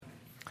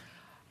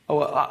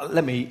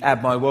Let me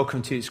add my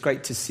welcome to you. It's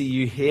great to see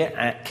you here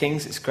at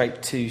King's. It's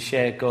great to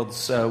share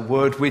God's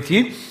word with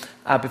you.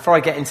 Before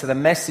I get into the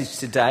message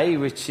today,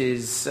 which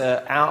is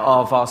out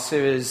of our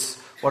series,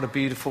 What a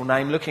Beautiful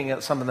Name, looking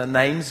at some of the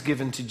names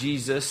given to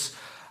Jesus,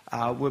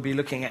 we'll be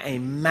looking at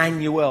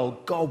Emmanuel,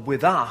 God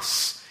with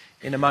us,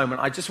 in a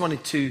moment. I just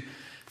wanted to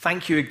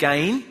thank you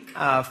again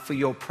for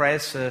your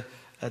prayers.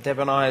 Deb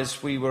and I,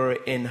 as we were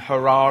in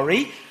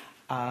Harare,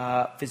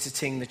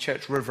 visiting the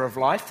church River of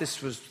Life.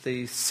 This was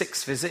the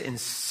 6th visit in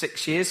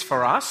 6 years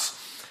for us.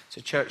 It's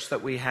a church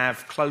that we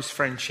have close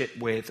friendship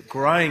with,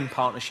 growing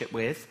partnership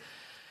with.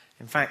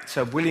 In fact,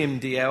 William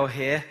DL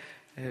here,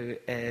 who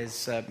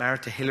is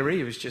married to Hillary,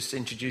 who was just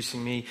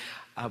introducing me,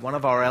 one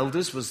of our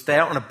elders, was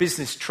there on a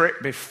business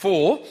trip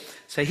before.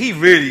 So he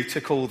really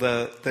took all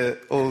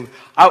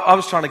I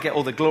was trying to get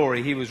all the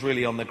glory. He was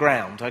really on the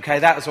ground. Okay,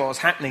 that was what was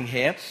happening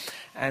here.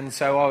 And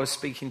so I was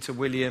speaking to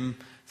William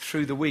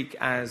through the week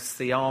as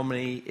the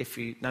army, if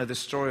you know the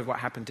story of what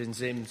happened in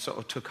Zim, sort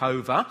of took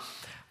over.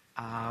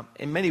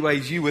 In many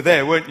ways, you were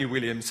there, weren't you,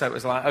 William? So it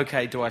was like,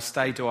 okay, do I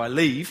stay, do I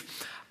leave?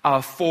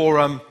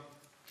 For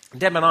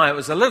Deb and I, it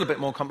was a little bit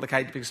more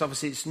complicated because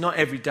obviously it's not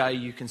every day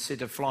you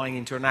consider flying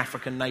into an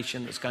African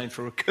nation that's going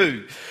through a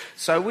coup.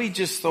 So we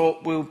just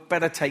thought we'll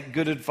better take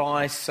good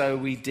advice. So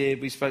we did.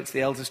 We spoke to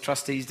the elders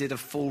trustees, did a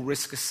full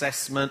risk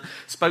assessment,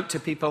 spoke to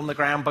people on the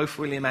ground, both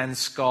William and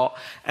Scott,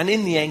 and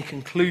in the end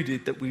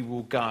concluded that we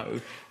will go.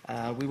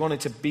 We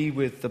wanted to be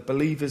with the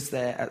believers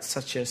there at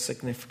such a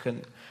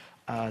significant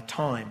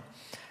time.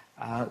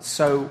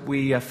 So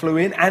we flew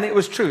in, and it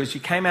was true. As you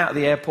came out of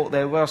the airport,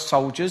 there were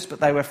soldiers, but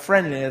they were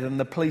friendlier than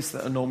the police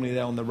that are normally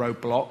there on the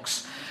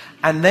roadblocks.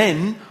 And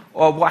then,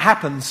 what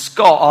happened,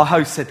 Scott, our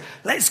host, said,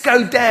 let's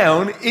go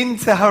down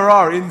into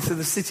Harare, into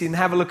the city, and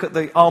have a look at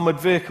the armoured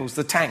vehicles,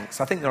 the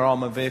tanks. I think they're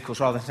armoured vehicles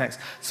rather than tanks.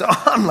 So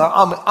I'm like,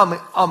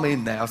 I'm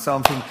in now. So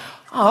I'm thinking,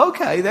 oh,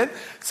 okay then.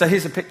 So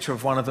here's a picture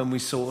of one of them we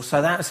saw.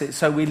 So that's it.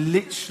 So we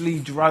literally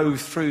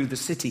drove through the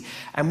city.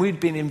 And we'd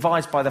been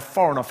advised by the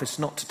Foreign Office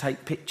not to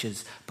take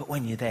pictures. But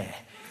when you're there,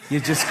 you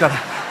just got to,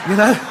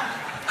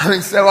 I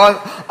mean, so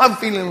I'm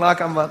feeling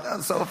like I'm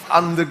a sort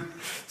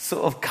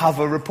of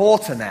cover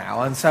reporter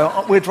now. And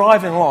so we're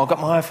driving along. I've got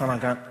my iPhone. I'm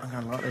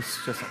going like this.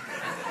 Just like,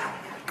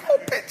 go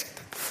picture.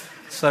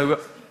 So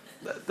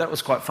that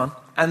was quite fun.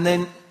 And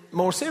then,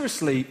 more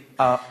seriously,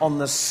 on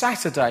the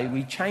Saturday,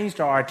 we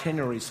changed our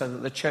itinerary so that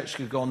the church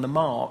could go on the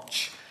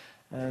march.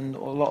 And a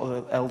lot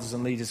of the elders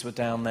and leaders were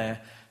down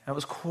there. It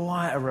was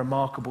quite a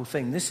remarkable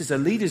thing. This is a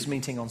leaders'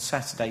 meeting on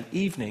Saturday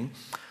evening,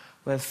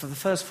 where for the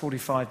first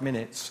 45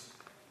 minutes,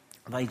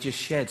 they just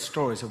shared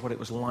stories of what it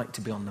was like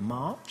to be on the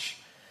march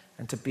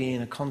and to be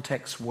in a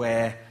context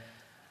where,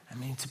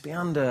 to be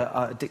under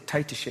a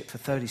dictatorship for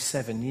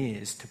 37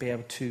 years, to be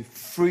able to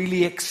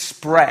freely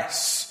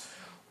express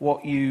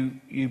what you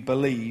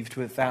believed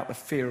without the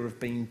fear of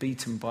being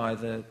beaten by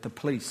the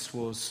police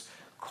was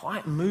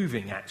quite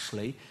moving,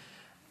 actually.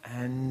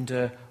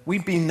 And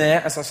we've been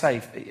there, as I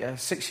say,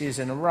 6 years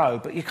in a row,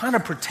 but you're kind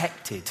of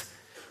protected.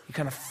 You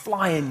kind of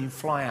fly in, you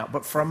fly out.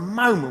 But for a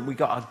moment, we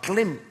got a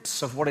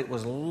glimpse of what it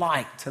was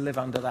like to live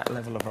under that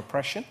level of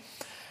oppression.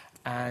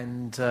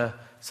 And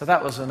so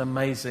that was an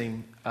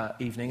amazing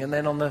evening. And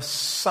then on the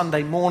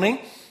Sunday morning,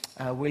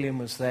 William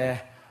was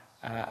there.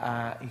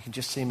 You can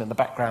just see him in the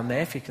background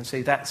there. If you can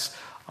see,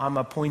 I'm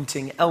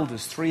appointing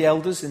elders, 3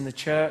 elders in the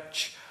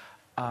church.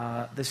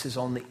 This is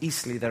on the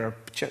Eastleigh. They're a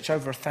church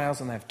over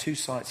 1,000. They have 2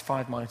 sites,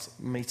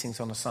 5 meetings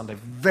on a Sunday.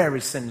 Very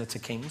similar to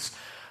King's.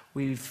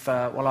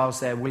 While I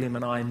was there, William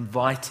and I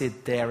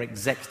invited their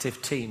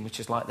executive team, which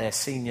is like their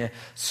senior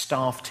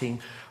staff team.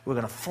 We're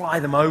going to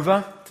fly them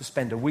over to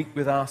spend a week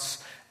with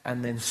us.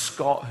 And then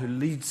Scott, who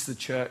leads the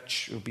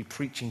church, will be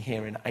preaching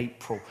here in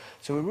April.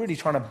 So we're really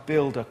trying to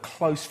build a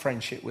close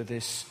friendship with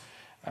this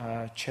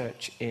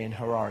church in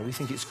Harare. We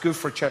think it's good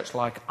for a church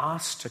like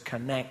us to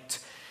connect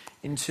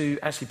into,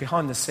 actually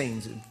behind the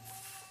scenes,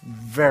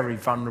 very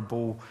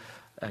vulnerable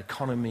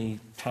economy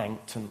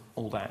tanked and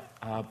all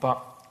that.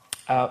 But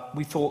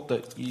we thought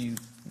that you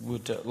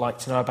would like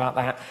to know about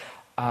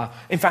that.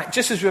 In fact,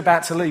 just as we were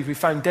about to leave, we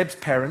phoned Deb's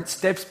parents.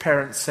 Deb's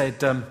parents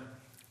said,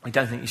 we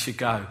don't think you should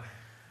go.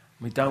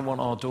 We don't want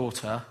our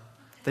daughter,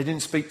 they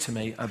didn't speak to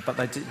me, but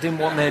they didn't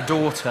want their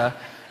daughter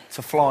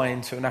to fly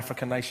into an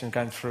African nation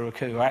going through a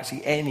coup, or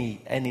actually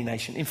any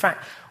nation. In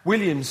fact,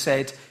 William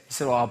said,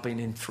 I've been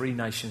in 3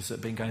 nations that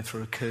have been going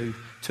through a coup,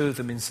 2 of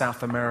them in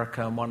South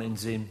America and 1 in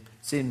Zim.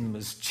 Zim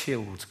was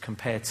chilled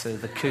compared to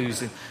the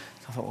coups. I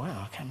thought,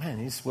 wow, okay, man,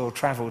 he's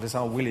well-travelled as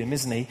old William,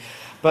 isn't he?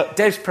 But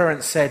Deb's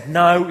parents said,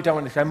 no, we don't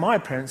want to go. My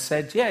parents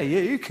said, yeah,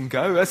 you can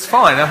go, that's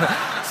fine.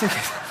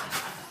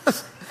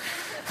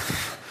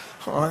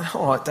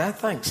 All right, Dad,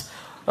 thanks.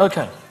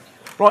 Okay.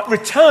 Right,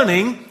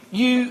 returning,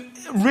 you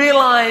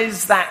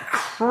realise that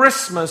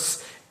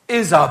Christmas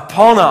is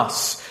upon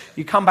us.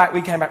 We came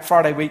back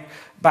Friday week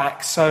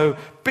back, so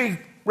big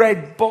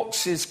red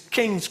boxes,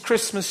 King's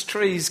Christmas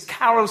trees,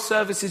 carol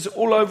services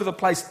all over the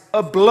place,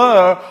 a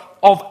blur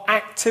of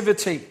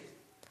activity.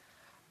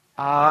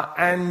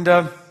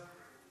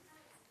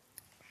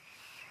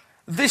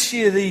 This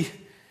year,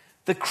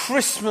 the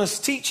Christmas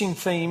teaching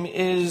theme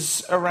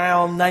is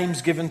around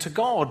names given to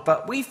God,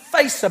 but we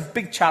face a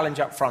big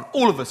challenge up front,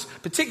 all of us,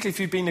 particularly if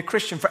you've been a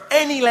Christian for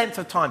any length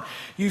of time.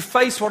 You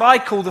face what I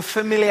call the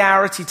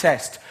familiarity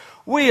test.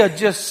 We are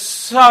just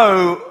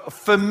so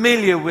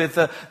familiar with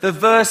the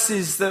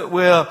verses that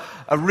we'll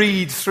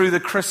read through the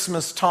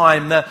Christmas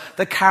time,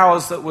 the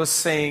carols that we're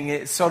singing.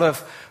 It's sort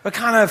of, we're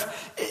kind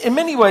of, in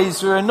many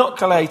ways, we're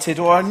inoculated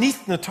or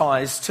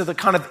anathematized to the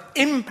kind of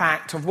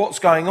impact of what's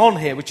going on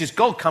here, which is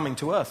God coming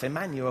to earth,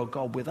 Emmanuel,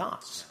 God with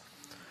us.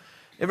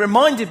 It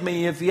reminded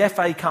me of the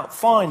FA Cup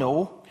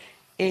final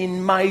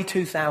in May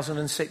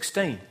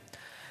 2016.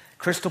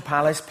 Crystal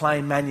Palace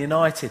playing Man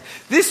United.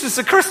 This was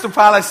the Crystal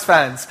Palace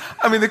fans.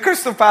 I mean, the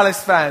Crystal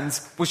Palace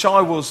fans, which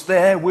I was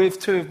there with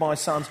two of my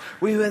sons,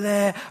 we were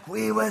there,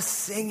 we were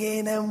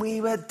singing and we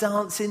were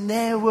dancing,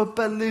 there were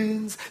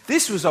balloons.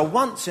 This was a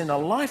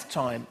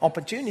once-in-a-lifetime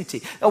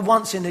opportunity, a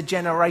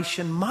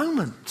once-in-a-generation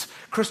moment.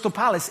 Crystal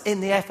Palace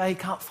in the FA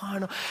Cup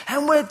final,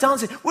 and we're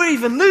dancing, we're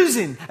even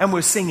losing, and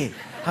we're singing,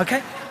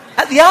 okay?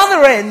 At the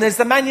other end, there's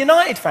the Man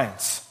United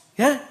fans,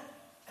 yeah?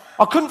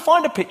 I couldn't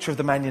find a picture of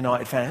the Man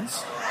United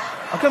fans.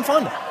 I couldn't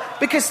find it.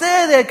 Because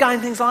they're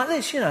going things like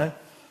this, you know.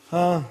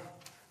 Oh,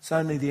 it's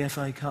only the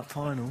FA Cup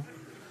final.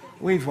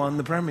 We've won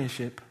the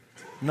Premiership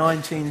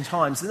 19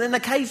 times. And then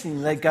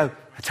occasionally they'd go,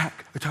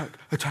 attack, attack,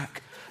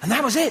 attack. And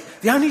that was it.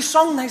 The only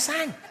song they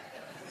sang.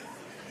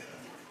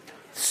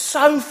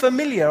 So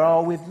familiar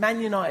are with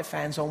Man United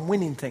fans on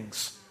winning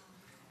things.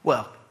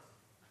 Well,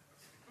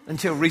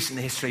 until recent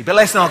history. But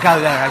let's not go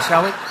there,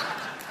 shall we?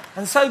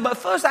 And so my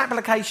first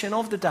application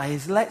of the day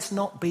is let's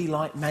not be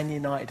like Man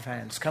United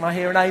fans. Can I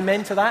hear an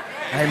amen to that?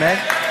 Amen.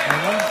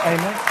 Amen.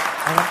 Amen.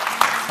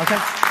 Okay.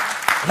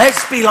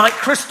 Let's be like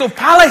Crystal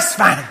Palace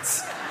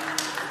fans.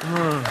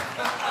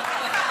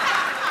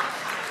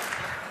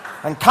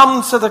 And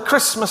come to the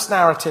Christmas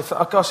narrative.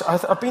 Oh gosh,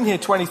 I've been here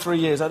 23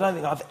 years. I don't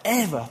think I've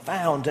ever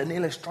found an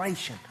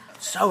illustration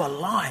so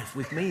alive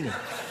with meaning.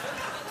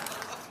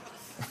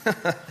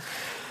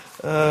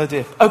 Oh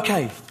dear.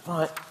 Okay,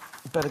 right.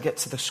 Better get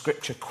to the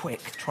scripture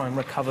quick, try and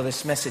recover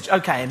this message.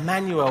 Okay,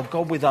 Emmanuel,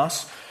 God with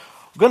us.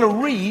 We're going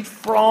to read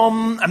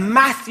from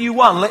Matthew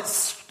 1.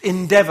 Let's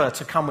endeavour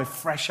to come with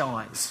fresh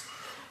eyes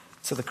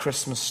to the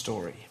Christmas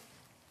story.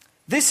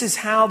 This is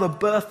how the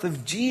birth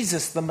of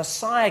Jesus, the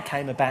Messiah,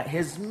 came about.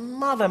 His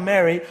mother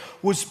Mary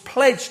was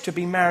pledged to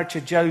be married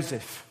to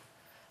Joseph.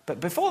 But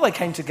before they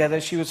came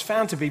together, she was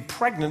found to be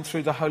pregnant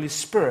through the Holy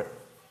Spirit.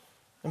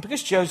 And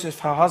because Joseph,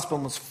 her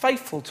husband, was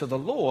faithful to the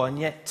law and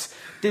yet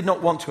did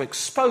not want to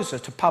expose her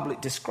to public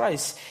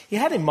disgrace, he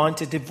had in mind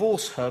to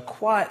divorce her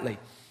quietly.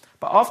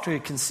 But after he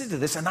considered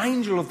this, an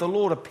angel of the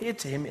Lord appeared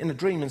to him in a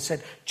dream and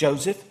said,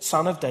 Joseph,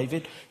 son of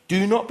David,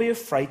 do not be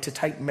afraid to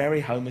take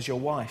Mary home as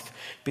your wife,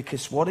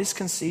 because what is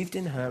conceived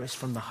in her is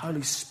from the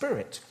Holy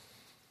Spirit.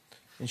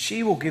 And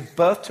she will give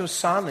birth to a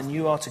son, and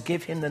you are to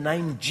give him the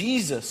name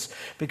Jesus,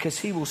 because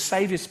he will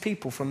save his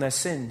people from their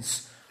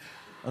sins.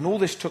 And all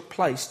this took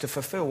place to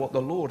fulfill what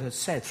the Lord had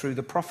said through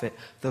the prophet.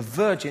 The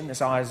virgin,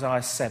 as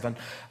Isaiah 7,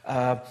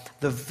 the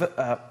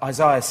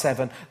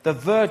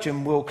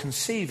virgin will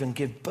conceive and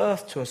give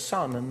birth to a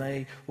son, and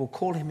they will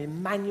call him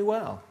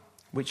Emmanuel,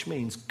 which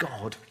means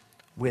God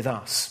with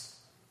us.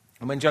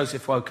 And when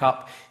Joseph woke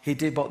up, he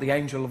did what the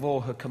angel of the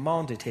Lord had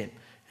commanded him,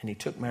 and he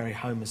took Mary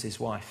home as his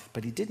wife.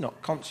 But he did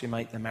not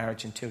consummate the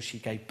marriage until she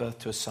gave birth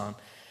to a son,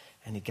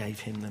 and he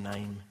gave him the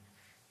name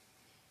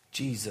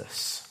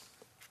Jesus.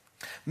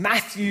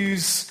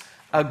 Matthew's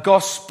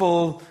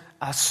gospel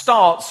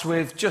starts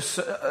with just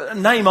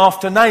name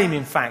after name,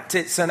 in fact.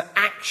 It's an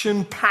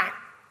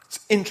action-packed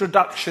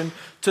introduction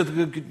to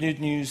the good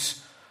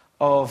news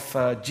of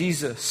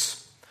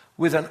Jesus,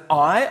 with an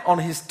eye on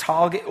his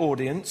target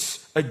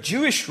audience, a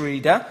Jewish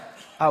reader,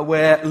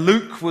 where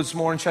Luke was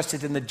more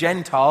interested in the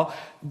Gentile.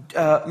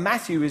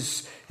 Matthew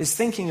is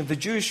thinking of the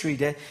Jewish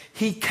reader.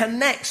 He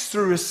connects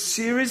through a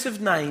series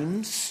of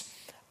names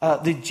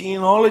the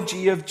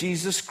genealogy of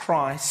Jesus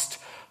Christ,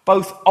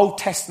 both Old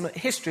Testament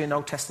history and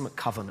Old Testament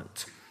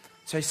covenant.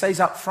 So he says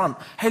up front,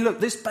 hey look,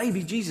 this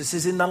baby Jesus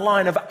is in the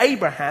line of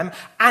Abraham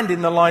and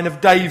in the line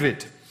of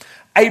David.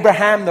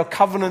 Abraham, the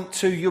covenant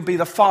to you'll be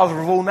the father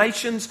of all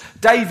nations.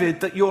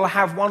 David, that you'll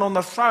have one on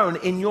the throne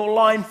in your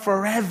line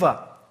forever.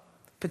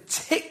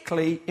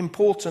 Particularly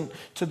important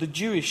to the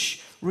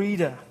Jewish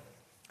reader.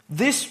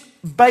 This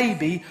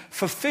baby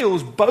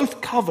fulfills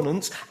both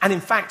covenants and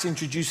in fact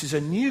introduces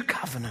a new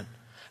covenant.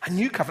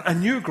 A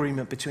new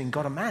agreement between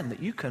God and man, that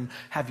you can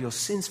have your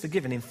sins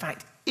forgiven, in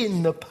fact,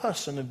 in the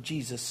person of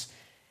Jesus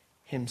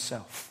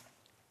himself.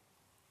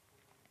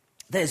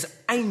 There's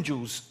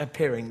angels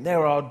appearing,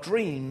 there are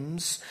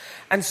dreams,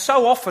 and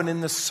so often in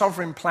the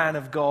sovereign plan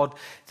of God,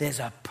 there's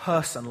a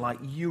person like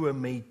you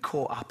and me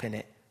caught up in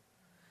it.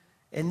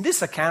 In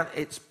this account,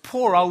 it's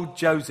poor old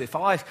Joseph.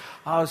 I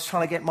was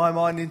trying to get my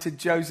mind into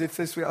Joseph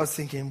this week. I was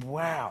thinking,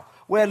 wow.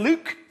 Where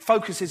Luke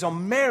focuses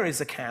on Mary's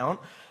account,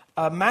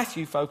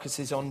 Matthew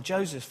focuses on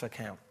Joseph's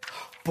account.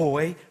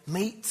 boy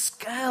meets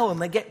girl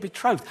and they get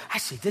betrothed.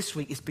 Actually, this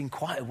week it's been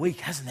quite a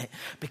week, hasn't it?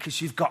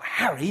 Because you've got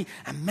Harry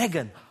and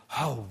Meghan.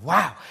 Oh,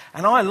 wow.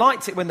 And I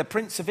liked it when the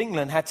Prince of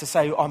England had to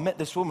say, I met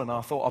this woman, I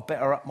thought I'd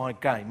better up my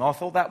game. I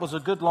thought that was a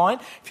good line.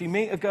 If you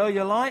meet a girl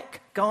you like,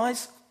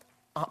 guys,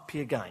 up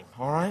your game,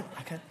 all right?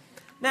 Okay.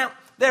 Now,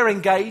 they're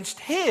engaged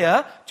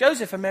here.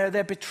 Joseph and Mary,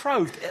 they're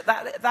betrothed.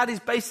 That is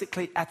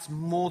basically, that's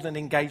more than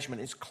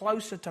engagement. It's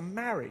closer to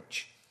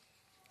marriage.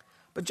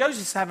 But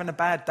Joseph's having a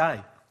bad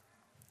day.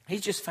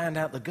 He's just found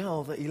out the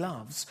girl that he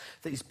loves,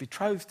 that he's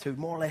betrothed to,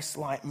 more or less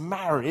like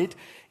married,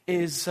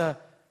 is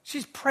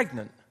she's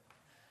pregnant.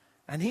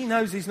 And he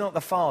knows he's not the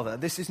father.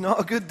 This is not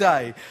a good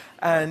day.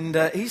 And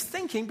he's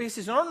thinking, because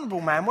he's an honourable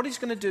man, what he's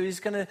going to do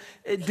is going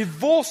to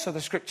divorce her,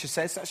 the scripture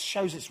says. That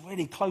shows it's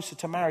really closer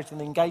to marriage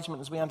than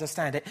engagement as we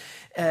understand it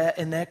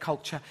in their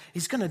culture.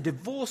 He's going to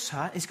divorce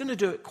her. He's going to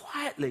do it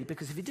quietly,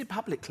 because if he did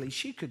publicly,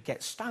 she could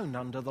get stoned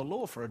under the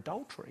law for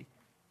adultery.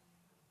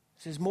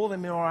 This is more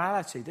than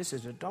morality. This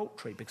is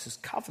adultery, because it's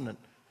covenant.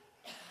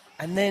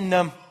 And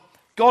then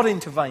God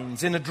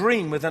intervenes in a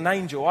dream with an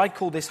angel. I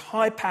call this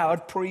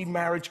high-powered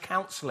pre-marriage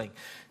counselling.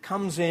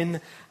 Comes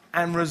in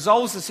and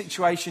resolves the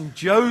situation.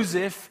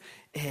 Joseph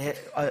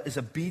is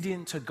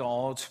obedient to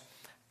God.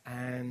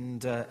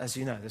 And as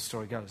you know, the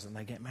story goes, and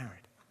they get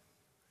married.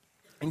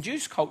 In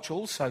Jewish culture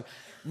also,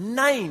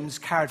 names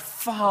carried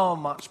far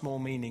much more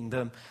meaning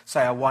than,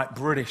 say, a white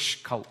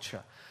British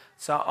culture.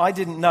 So I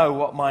didn't know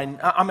what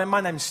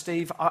my name's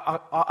Steve.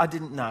 I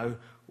didn't know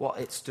what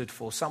it stood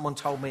for. Someone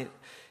told me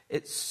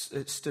it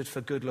stood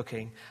for good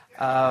looking.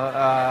 But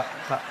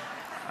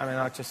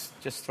I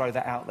just throw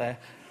that out there,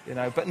 you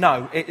know. But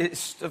no,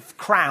 it's a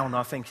crown,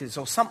 I think, is,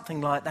 or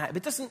something like that. But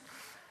it doesn't.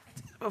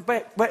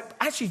 But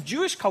actually,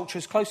 Jewish culture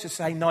is closer to,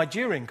 say,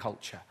 Nigerian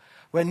culture,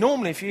 where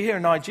normally if you hear a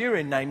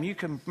Nigerian name, you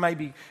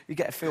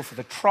get a feel for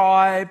the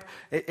tribe.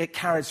 It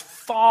carries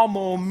far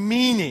more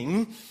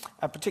meaning,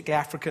 particularly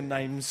African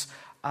names,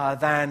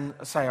 than,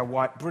 say, a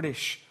white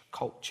British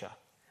culture.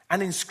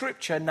 And in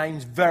Scripture,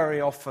 names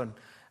very often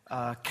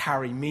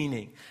carry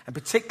meaning, and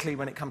particularly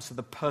when it comes to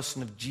the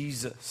person of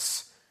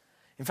Jesus.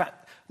 In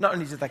fact, not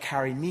only do they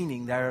carry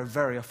meaning, they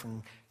very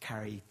often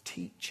carry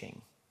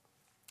teaching.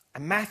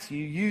 And Matthew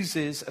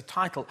uses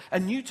a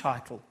new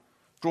title,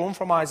 drawn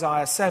from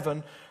Isaiah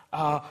 7,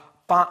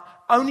 but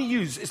only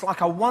used, it's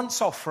like a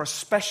once-off for a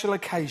special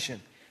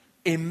occasion.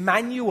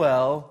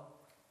 Emmanuel,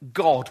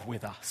 God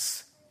with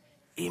us.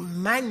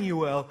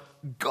 Emmanuel,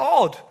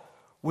 God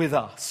with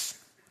us.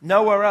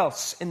 Nowhere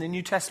else in the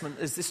New Testament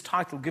is this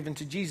title given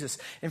to Jesus.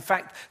 In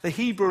fact, the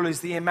Hebrew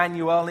is the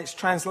Emmanuel, and it's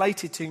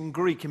translated to in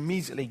Greek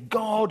immediately,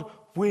 God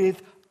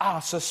with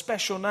us, a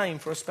special name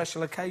for a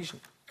special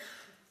occasion.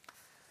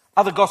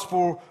 Other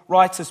gospel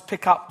writers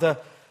pick up the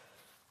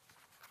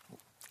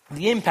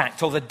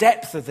impact or the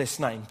depth of this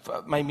name,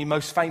 maybe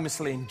most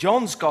famously in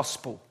John's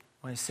Gospel,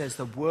 where it says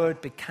the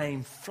Word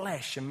became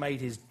flesh and made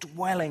his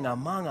dwelling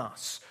among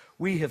us.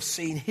 We have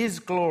seen his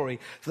glory,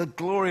 the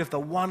glory of the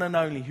one and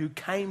only who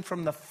came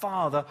from the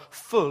Father,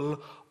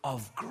 full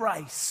of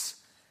grace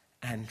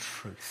and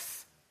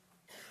truth.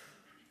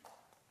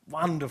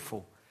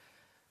 Wonderful.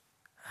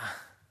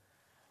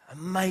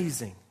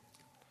 Amazing.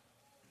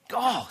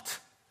 God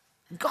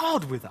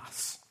with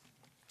us.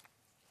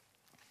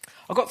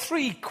 I've got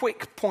 3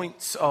 quick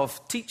points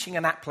of teaching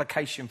and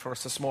application for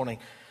us this morning.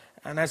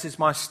 And as is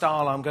my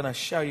style, I'm going to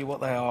show you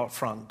what they are up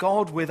front.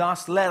 God with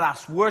us, let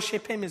us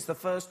worship him is the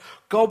first.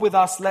 God with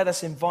us, let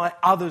us invite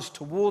others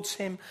towards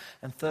him.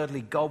 And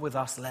thirdly, God with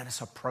us, let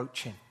us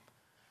approach him.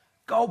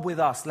 God with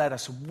us, let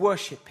us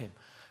worship him.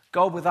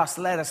 God with us,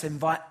 let us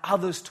invite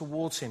others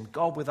towards him.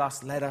 God with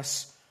us, let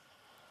us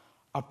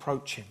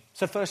approach him.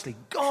 So firstly,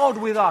 God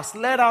with us,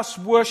 let us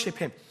worship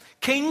him.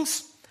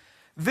 Kings,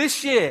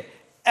 this year,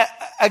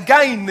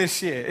 again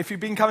this year, if you've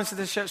been coming to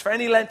this church for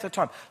any length of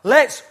time,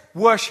 let's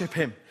worship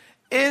him.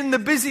 In the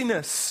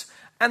busyness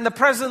and the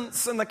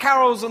presents and the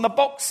carols and the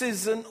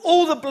boxes and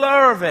all the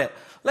blur of it,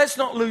 let's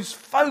not lose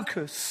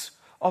focus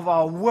of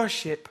our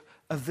worship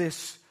of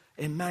this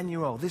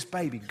Emmanuel, this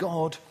baby,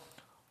 God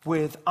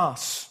with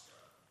us.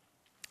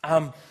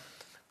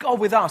 God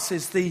with us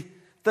is the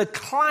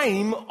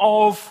claim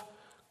of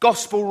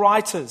gospel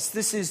writers.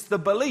 This is the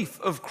belief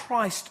of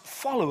Christ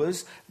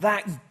followers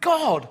that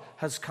God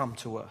has come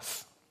to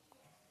earth.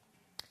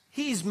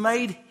 He's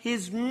made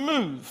his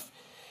move.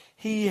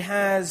 He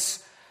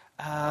has,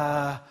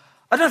 I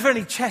don't know if there are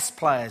any chess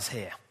players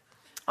here.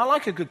 I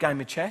like a good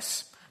game of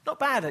chess. Not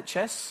bad at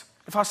chess,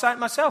 if I say it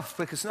myself,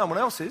 because no one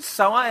else is.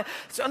 So I'm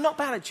not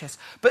bad at chess.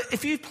 But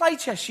if you play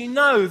chess, you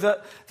know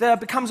that there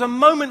becomes a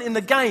moment in the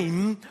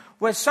game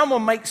where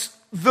someone makes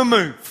the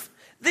move.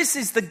 This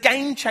is the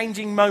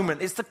game-changing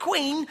moment. It's the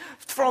queen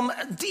from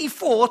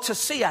d4 to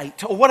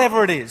c8 or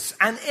whatever it is.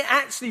 And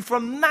actually,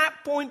 from that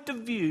point of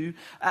view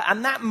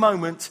and that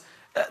moment,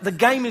 the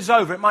game is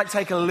over. It might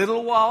take a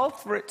little while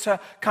for it to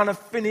kind of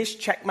finish,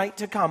 checkmate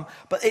to come,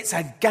 but it's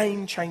a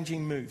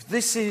game-changing move.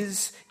 This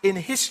is, in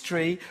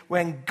history,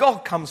 when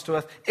God comes to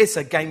earth, it's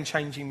a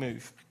game-changing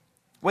move.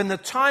 When the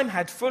time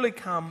had fully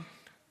come,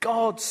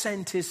 God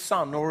sent his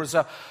son. Or as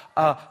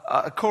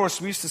a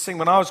chorus we used to sing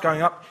when I was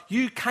growing up,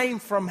 you came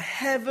from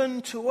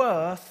heaven to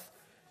earth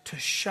to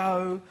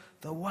show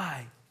the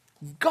way.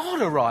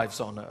 God arrives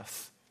on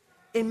earth.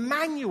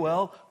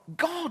 Emmanuel,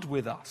 God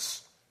with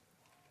us.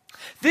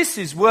 This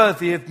is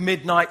worthy of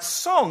midnight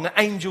song,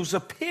 angels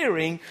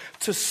appearing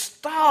to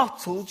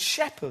startled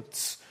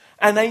shepherds.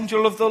 An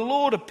angel of the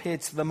Lord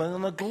appeared to them,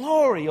 and the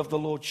glory of the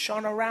Lord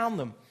shone around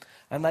them,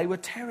 and they were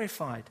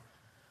terrified.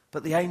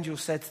 But the angel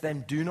said to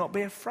them, do not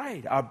be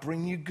afraid. I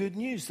bring you good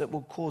news that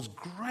will cause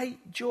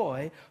great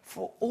joy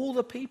for all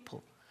the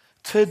people.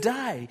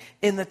 Today,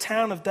 in the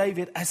town of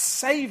David, a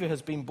Savior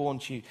has been born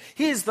to you.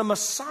 He is the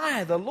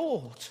Messiah, the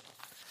Lord.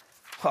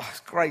 Oh,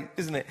 it's great,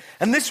 isn't it?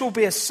 And this will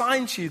be a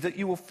sign to you that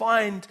you will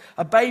find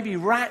a baby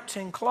wrapped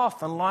in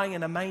cloth and lying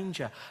in a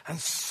manger. And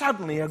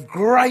suddenly a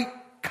great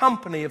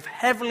company of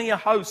heavenly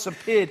hosts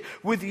appeared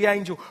with the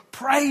angel,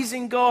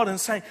 praising God and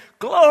saying,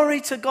 glory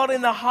to God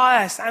in the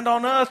highest, and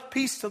on earth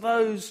peace to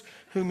those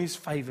whom his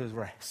favour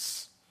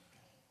rests.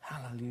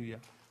 Hallelujah.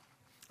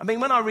 I mean,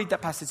 when I read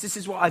that passage, this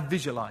is what I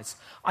visualise.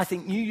 I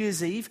think New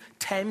Year's Eve,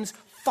 Thames,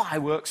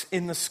 fireworks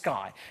in the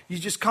sky. You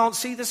just can't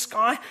see the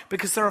sky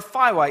because there are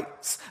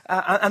fireworks.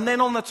 And then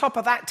on the top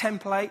of that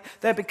template,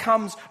 there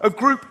becomes a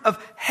group of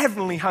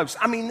heavenly hosts.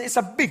 I mean, it's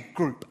a big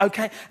group,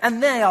 okay?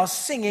 And they are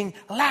singing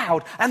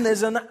loud. And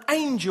there's an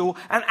angel,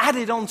 and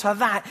added onto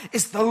that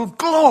is the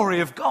glory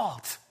of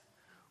God,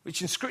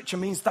 which in Scripture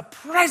means the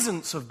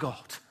presence of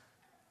God.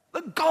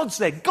 That God's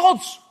there.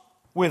 God's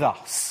with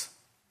us.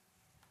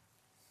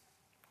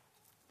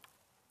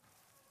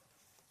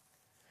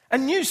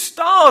 And new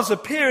stars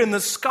appear in the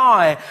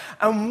sky,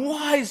 and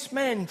wise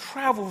men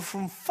travel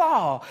from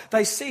far.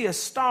 They see a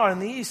star in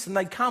the east, and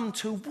they come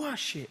to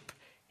worship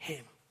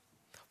him.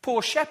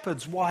 Poor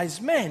shepherds,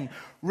 wise men,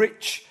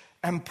 rich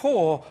and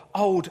poor,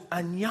 old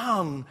and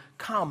young,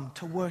 come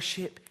to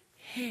worship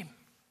him.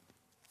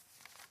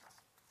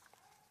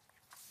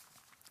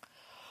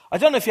 I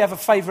don't know if you have a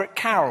favourite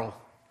carol.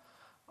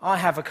 I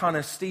have a kind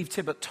of Steve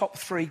Tibbett top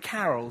 3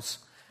 carols.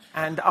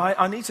 And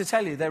I need to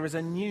tell you, there is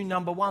a new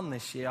number 1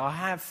 this year. I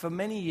have for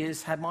many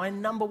years had my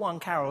number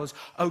 1 carols,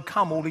 O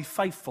Come All Ye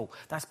Faithful.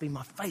 That's been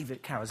my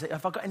favourite carols.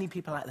 Have I got any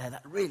people out there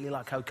that really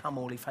like O Come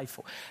All Ye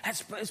Faithful?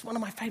 It's one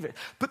of my favourites.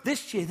 But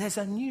this year there's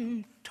a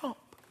new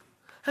top,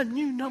 a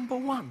new number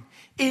 1.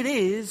 It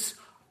is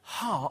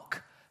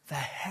Hark the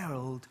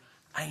Herald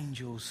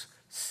Angels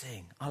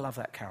Sing. I love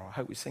that carol. I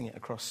hope we sing it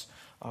across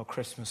our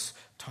Christmas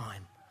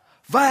time.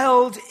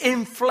 Veiled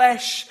in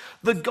flesh,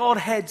 the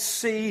Godhead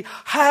see.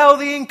 Hail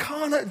the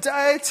incarnate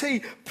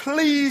deity,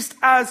 pleased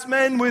as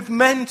men with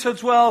men to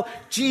dwell.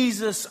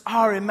 Jesus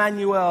our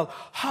Emmanuel.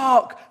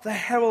 Hark the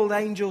herald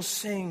angels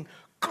sing.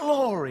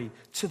 Glory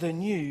to the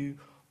new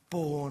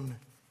born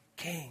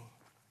King.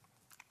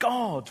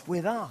 God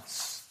with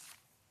us.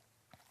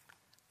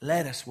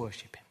 Let us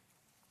worship him.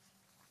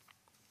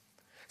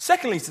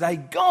 Secondly today,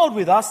 God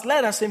with us,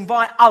 let us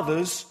invite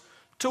others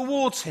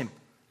towards him.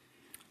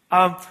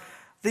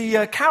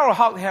 The carol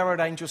Hark the Herald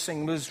Angels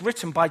Sing was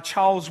written by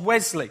Charles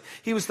Wesley.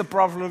 He was the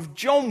brother of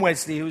John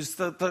Wesley, who was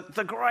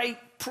the great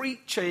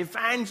preacher,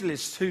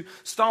 evangelist who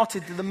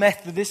started the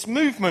Methodist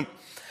movement.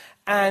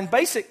 And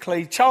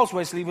basically, Charles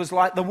Wesley was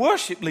like the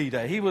worship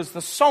leader. He was the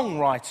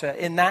songwriter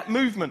in that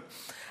movement.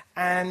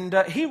 And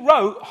he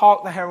wrote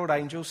Hark the Herald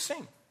Angels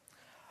Sing.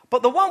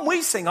 But the one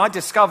we sing, I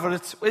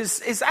discovered,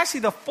 is actually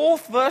the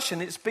 4th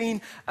version. It's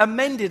been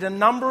amended a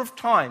number of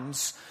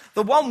times.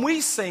 The one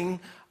we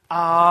sing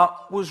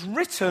was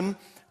written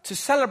to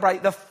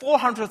celebrate the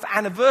 400th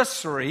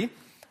anniversary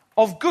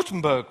of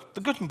Gutenberg, the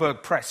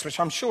Gutenberg press, which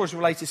I'm sure is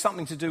related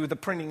something to do with the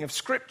printing of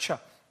Scripture.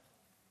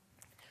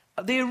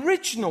 The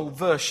original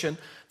version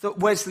that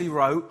Wesley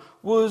wrote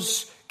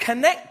was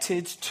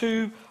connected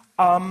to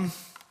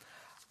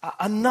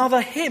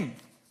another hymn,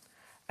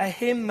 a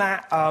hymn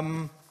that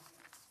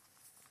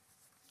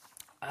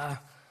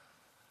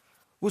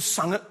was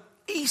sung at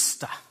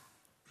Easter.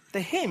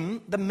 The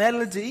hymn, the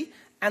melody,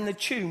 and the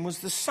tune was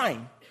the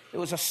same. It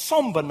was a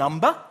somber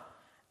number,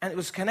 and it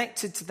was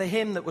connected to the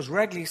hymn that was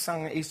regularly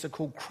sung at Easter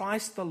called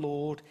Christ the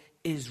Lord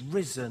is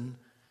Risen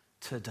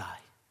Today.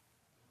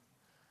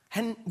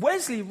 And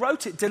Wesley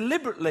wrote it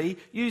deliberately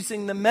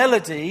using the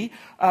melody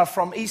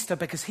from Easter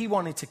because he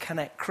wanted to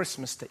connect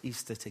Christmas to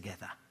Easter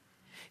together.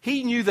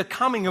 He knew the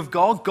coming of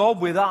God,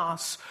 God with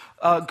us,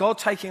 God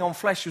taking on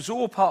flesh was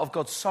all part of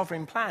God's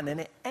sovereign plan,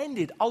 and it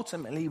ended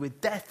ultimately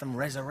with death and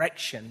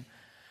resurrection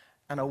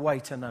and a way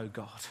to know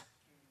God.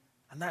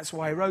 And that's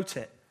why he wrote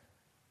it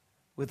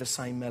with the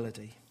same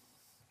melody.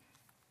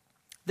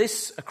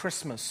 This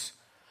Christmas,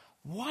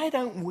 why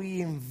don't we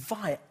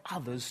invite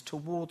others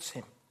towards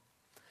him?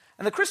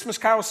 And the Christmas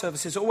carol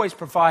services always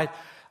provide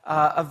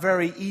a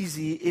very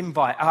easy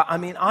invite.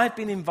 I've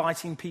been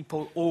inviting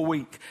people all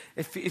week.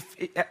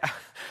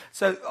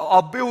 So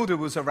our builder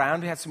was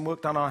around. We had some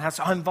work done on our house.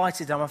 I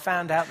invited him. I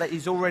found out that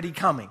he's already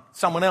coming.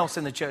 Someone else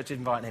in the church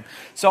invited him.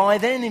 So I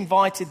then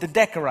invited the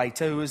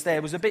decorator who was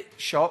there. Was a bit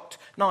shocked.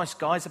 Nice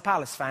guy. He's a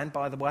Palace fan,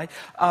 by the way.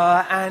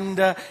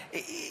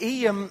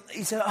 He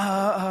said,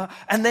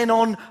 and then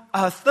on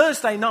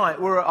Thursday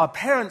night, we're at our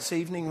parents'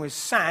 evening with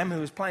Sam, who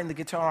was playing the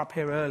guitar up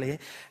here earlier.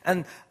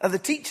 And the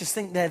teachers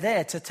think they're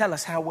there to tell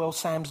us how well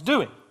Sam's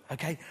doing.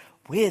 Okay,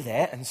 we're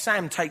there, and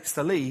Sam takes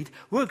the lead.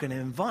 We're going to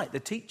invite the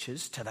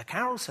teachers to the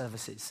carol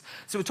services.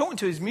 So we're talking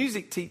to his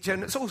music teacher,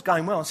 and it's all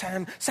going well.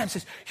 Sam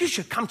says, you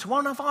should come to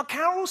one of our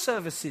carol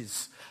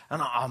services.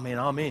 And I'm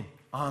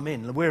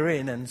in. We're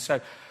in, and so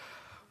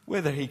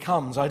whether he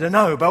comes, I don't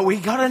know, but we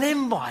got an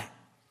invite.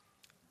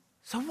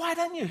 So why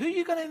don't you? Who are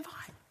you going to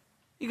invite?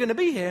 You're going to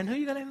be here, and who are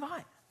you going to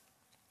invite?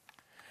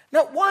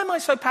 Now, why am I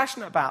so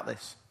passionate about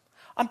this?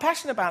 I'm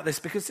passionate about this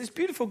because this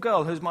beautiful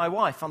girl who's my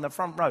wife on the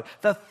front row,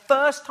 the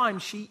first time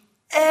she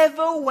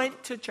ever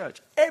went to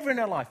church, ever in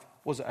her life,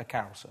 was at a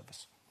carol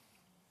service.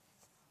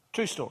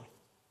 True story.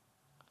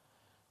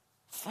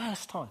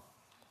 First time.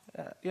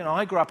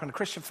 I grew up in a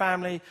Christian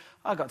family.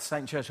 I got to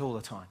St. Church all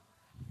the time.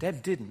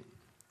 Deb didn't.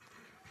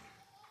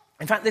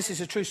 In fact, this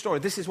is a true story.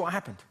 This is what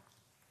happened.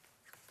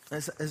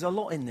 There's a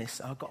lot in this.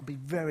 I've got to be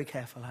very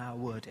careful how I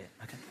word it.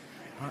 Okay,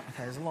 right,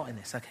 okay. There's a lot in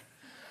this. Okay,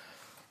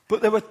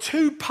 but there were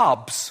two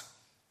pubs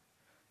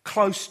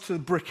close to the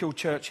Brick Hill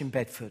Church in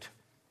Bedford.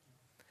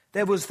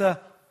 There was the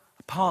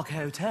Park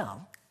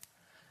Hotel,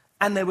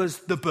 and there was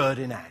the Bird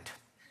in Hand.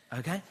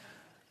 Okay,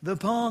 the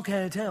Park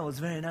Hotel was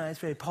very nice,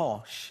 very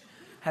posh.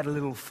 Had a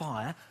little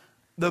fire.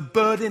 The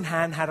Bird in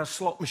Hand had a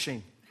slot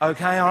machine.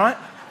 Okay, all right.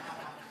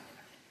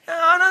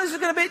 I know this is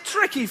going to be a bit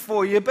tricky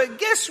for you, but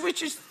guess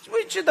which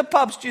of the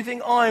pubs do you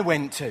think I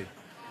went to?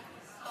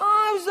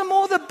 I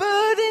was the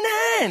Bird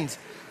in Hand.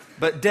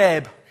 But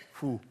Deb,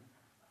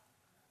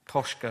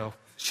 posh girl,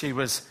 she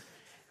was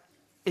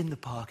in the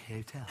Park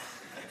Hotel.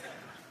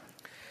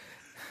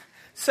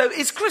 So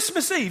it's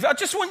Christmas Eve. I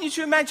just want you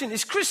to imagine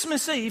it's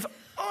Christmas Eve.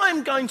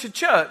 I'm going to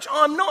church.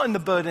 I'm not in the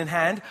Bird in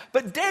Hand,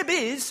 but Deb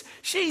is.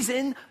 She's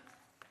in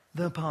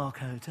the Park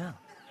Hotel.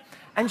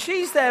 And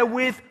she's there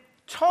with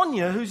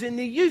Tonya, who's in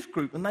the youth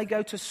group, and they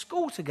go to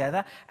school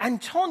together. And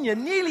Tonya,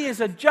 nearly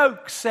as a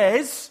joke,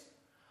 says,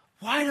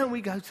 why don't we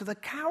go to the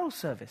carol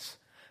service?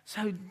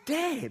 So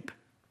Deb,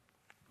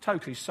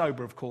 totally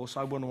sober, of course,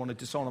 I wouldn't want to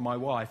dishonour my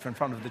wife in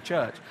front of the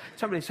church,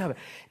 totally sober,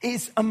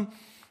 is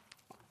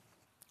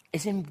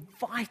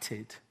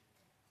invited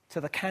to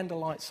the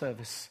candlelight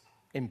service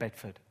in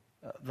Bedford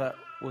that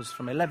was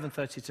from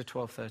 11:30 to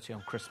 12:30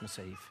 on Christmas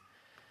Eve.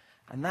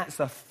 And that's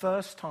the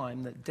first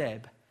time that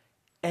Deb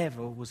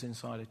ever was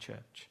inside a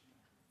church.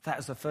 That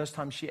was the first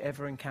time she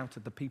ever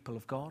encountered the people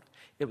of God.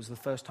 It was the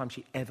first time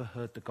she ever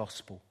heard the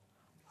gospel.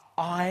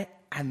 I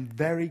am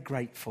very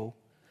grateful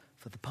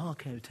for the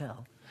Park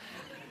Hotel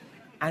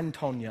and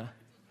Tonya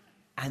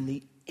and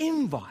the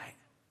invite,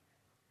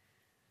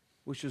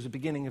 which was the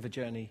beginning of a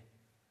journey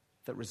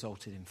that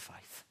resulted in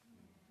faith.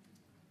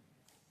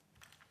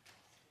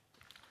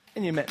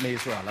 And you met me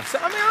as well.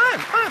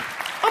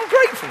 I'm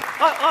grateful.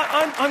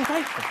 I'm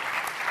grateful.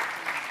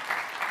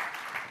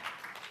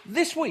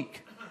 This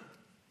week,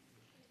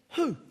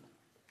 who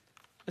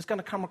is going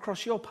to come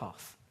across your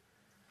path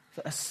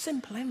that a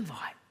simple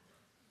invite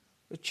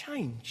would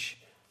change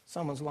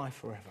someone's life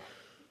forever?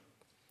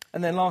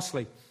 And then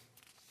lastly,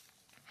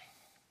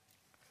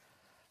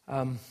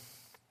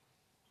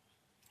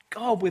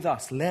 God with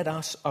us, let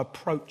us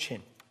approach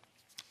him.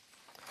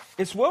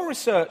 It's well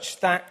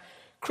researched that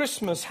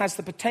Christmas has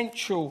the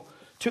potential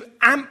to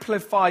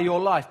amplify your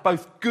life,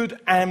 both good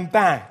and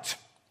bad.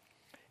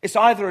 It's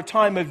either a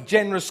time of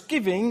generous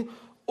giving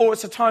or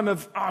it's a time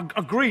of,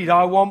 agreed,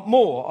 I want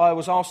more. I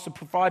was asked to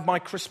provide my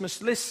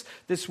Christmas list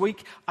this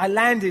week. I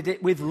landed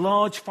it with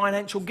large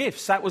financial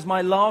gifts. That was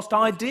my last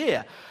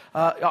idea.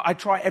 I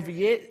try every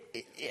year.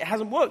 It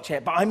hasn't worked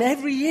yet, but I'm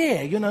every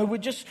year.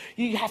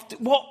 You have to,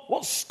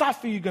 what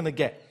stuff are you going to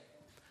get?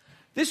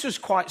 This was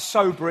quite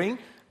sobering.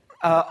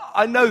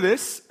 I know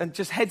this, and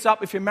just heads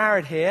up if you're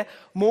married here,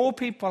 more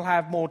people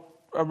have more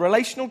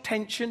relational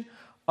tension,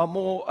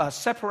 more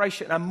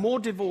separation, and more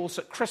divorce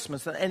at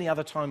Christmas than any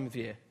other time of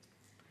year.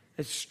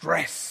 It's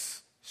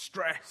stress.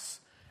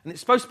 And it's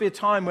supposed to be a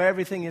time where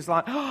everything is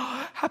like,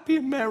 happy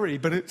and merry,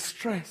 but it's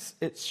stress.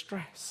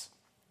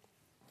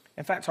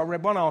 In fact, I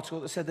read one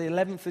article that said the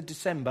 11th of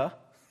December,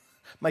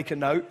 make a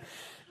note,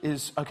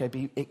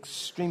 be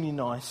extremely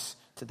nice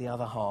to the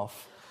other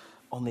half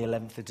on the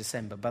 11th of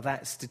December. But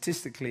that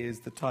statistically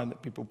is the time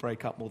that people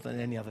break up more than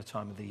any other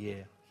time of the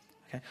year.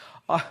 Okay.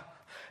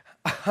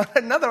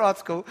 Another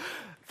article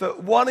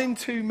that 1 in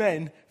 2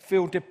 men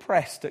feel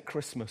depressed at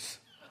Christmas.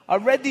 I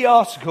read the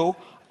article.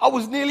 I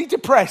was nearly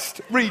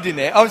depressed reading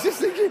it. I was just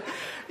thinking,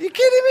 are you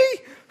kidding me?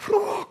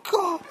 Oh,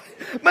 God,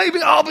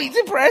 maybe I'll be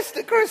depressed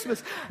at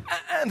Christmas.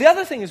 And the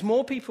other thing is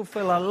more people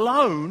feel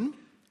alone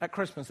at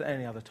Christmas than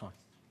any other time.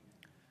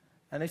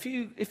 And if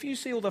you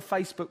see all the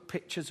Facebook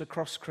pictures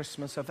across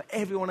Christmas of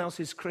everyone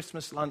else's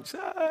Christmas lunch,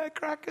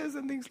 crackers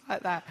and things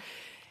like that,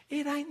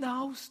 it ain't the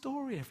whole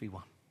story,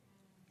 everyone.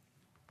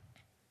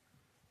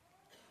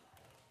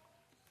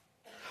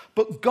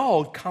 But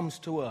God comes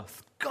to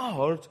earth.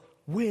 God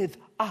with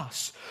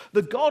us.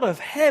 The God of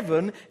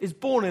heaven is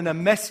born in a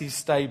messy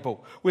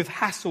stable with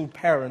hassled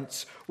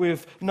parents,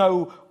 with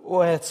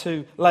nowhere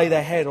to lay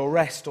their head or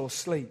rest or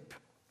sleep.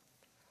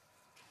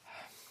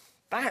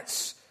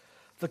 That's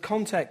the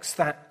context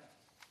that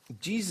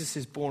Jesus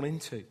is born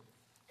into.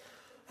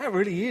 That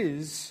really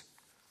is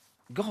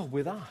God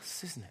with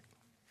us, isn't it?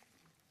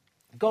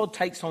 God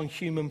takes on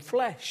human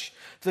flesh.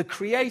 The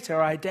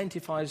Creator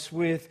identifies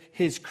with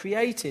His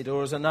created,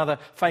 or as another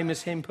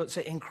famous hymn puts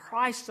it, in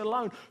Christ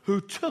alone,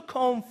 who took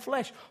on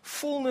flesh,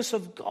 fullness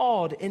of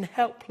God in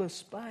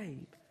helpless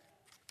babe.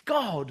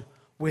 God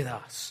with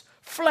us.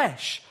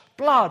 Flesh,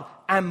 blood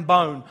and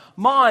bone,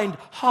 mind,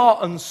 heart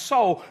and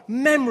soul,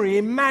 memory,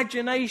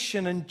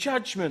 imagination and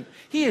judgment.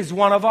 He is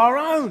one of our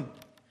own.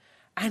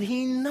 And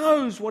He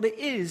knows what it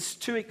is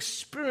to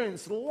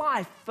experience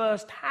life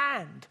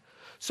firsthand.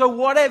 So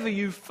whatever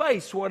you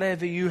face,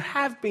 whatever you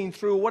have been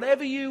through,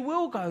 whatever you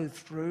will go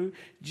through,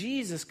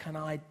 Jesus can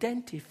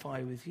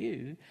identify with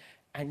you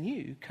and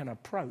you can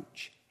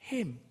approach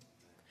Him.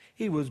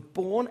 He was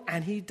born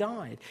and He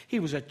died. He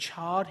was a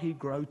child, He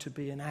grew to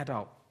be an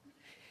adult.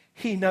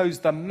 He knows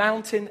the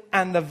mountain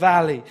and the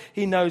valley.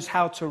 He knows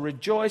how to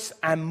rejoice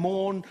and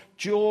mourn,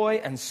 joy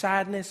and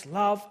sadness,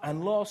 love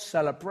and loss,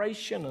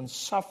 celebration and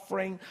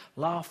suffering,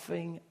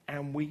 laughing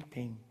and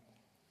weeping.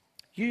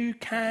 You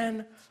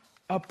can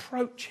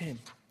approach Him.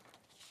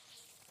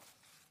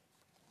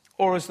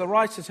 Or as the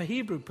writer to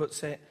Hebrew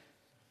puts it,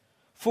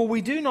 for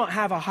we do not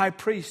have a high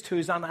priest who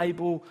is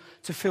unable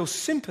to feel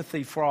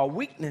sympathy for our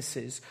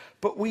weaknesses,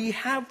 but we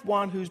have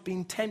one who's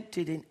been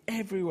tempted in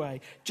every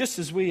way, just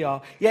as we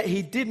are, yet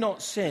He did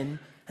not sin.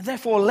 And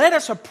therefore let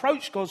us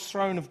approach God's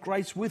throne of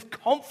grace with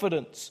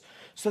confidence,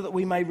 so that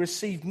we may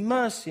receive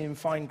mercy and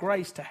find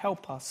grace to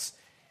help us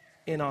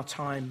in our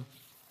time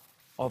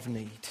of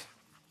need.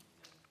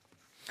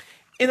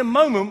 In a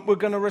moment, we're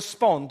going to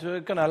respond. We're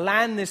going to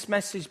land this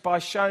message by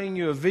showing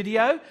you a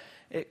video.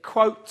 It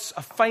quotes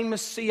a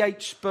famous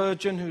C.H.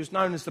 Spurgeon, who's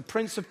known as the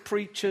Prince of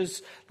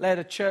Preachers, led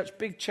a church,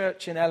 big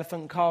church in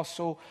Elephant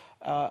Castle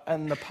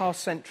in the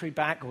past century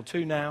back, or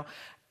two now,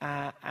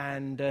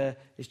 and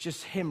it's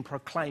just him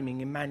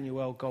proclaiming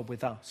Emmanuel, God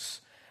with us.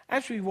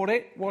 As we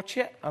watch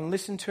it and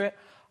listen to it,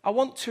 I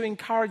want to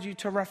encourage you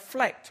to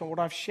reflect on what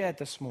I've shared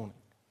this morning.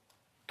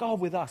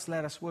 God with us,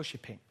 let us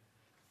worship Him.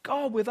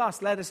 God with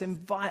us, let us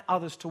invite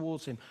others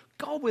towards Him.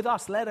 God with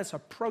us, let us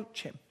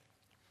approach Him.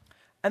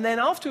 And then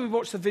after we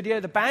watch the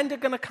video, the band are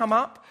going to come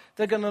up.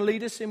 They're going to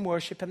lead us in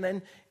worship. And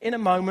then in a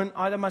moment,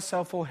 either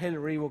myself or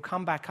Hillary will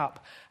come back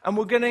up. And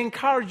we're going to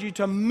encourage you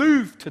to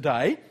move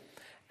today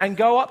and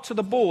go up to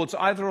the boards,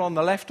 either on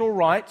the left or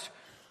right,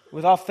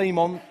 with our theme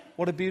on,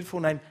 what a beautiful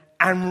name,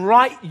 and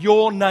write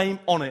your name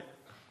on it.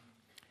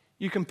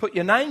 You can put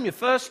your name, your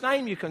first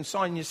name, you can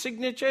sign your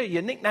signature,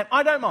 your nickname,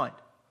 I don't mind.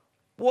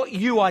 What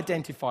you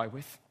identify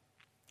with.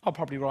 I'll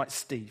probably write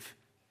Steve.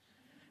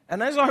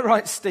 And as I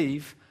write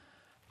Steve,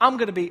 I'm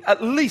going to be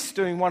at least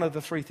doing one of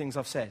the three things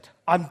I've said.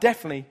 I'm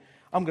going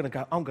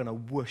to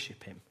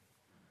worship Him.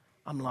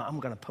 I'm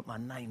going to put my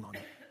name on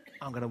it.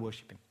 I'm going to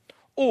worship Him.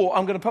 Or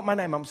I'm going to put my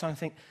name on something and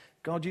think,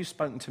 God, you've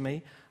spoken to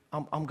me.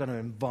 I'm going to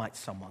invite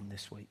someone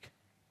this week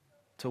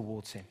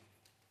towards Him.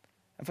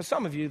 And for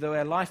some of you, though,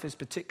 where life is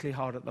particularly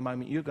hard at the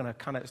moment, you're going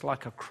to it's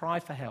like a cry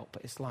for help.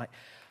 It's like,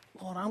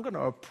 Lord, I'm going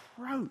to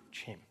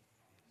approach Him.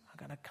 I'm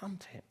going to come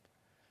to Him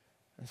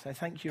and say,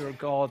 thank you,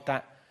 God,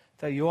 that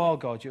though you are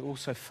God, you're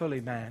also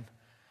fully man,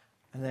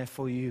 and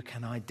therefore you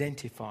can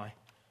identify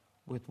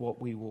with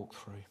what we walk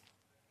through.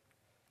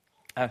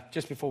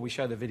 Just before we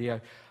show the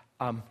video,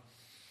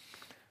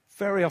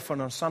 very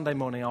often on Sunday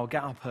morning I'll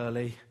get up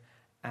early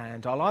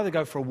and I'll either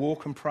go for a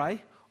walk and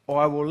pray,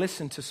 or I will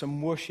listen to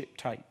some worship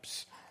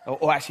tapes,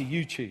 or actually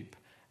YouTube.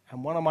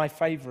 And one of my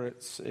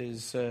favourites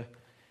is a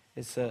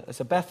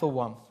Bethel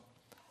one.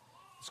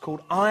 It's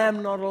called I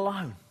Am Not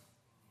Alone.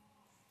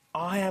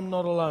 I am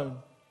not alone.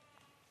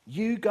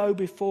 You go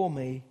before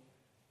me.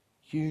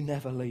 You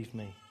never leave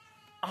me.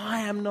 I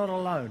am not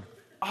alone.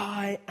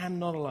 I am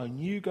not alone.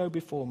 You go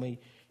before me.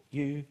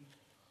 You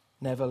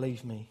never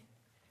leave me.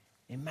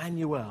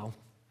 Emmanuel,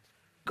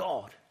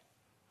 God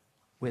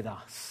with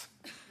us.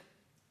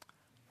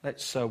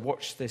 Let's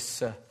watch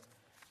this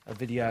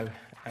video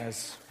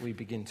as we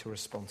begin to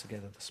respond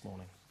together this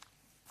morning.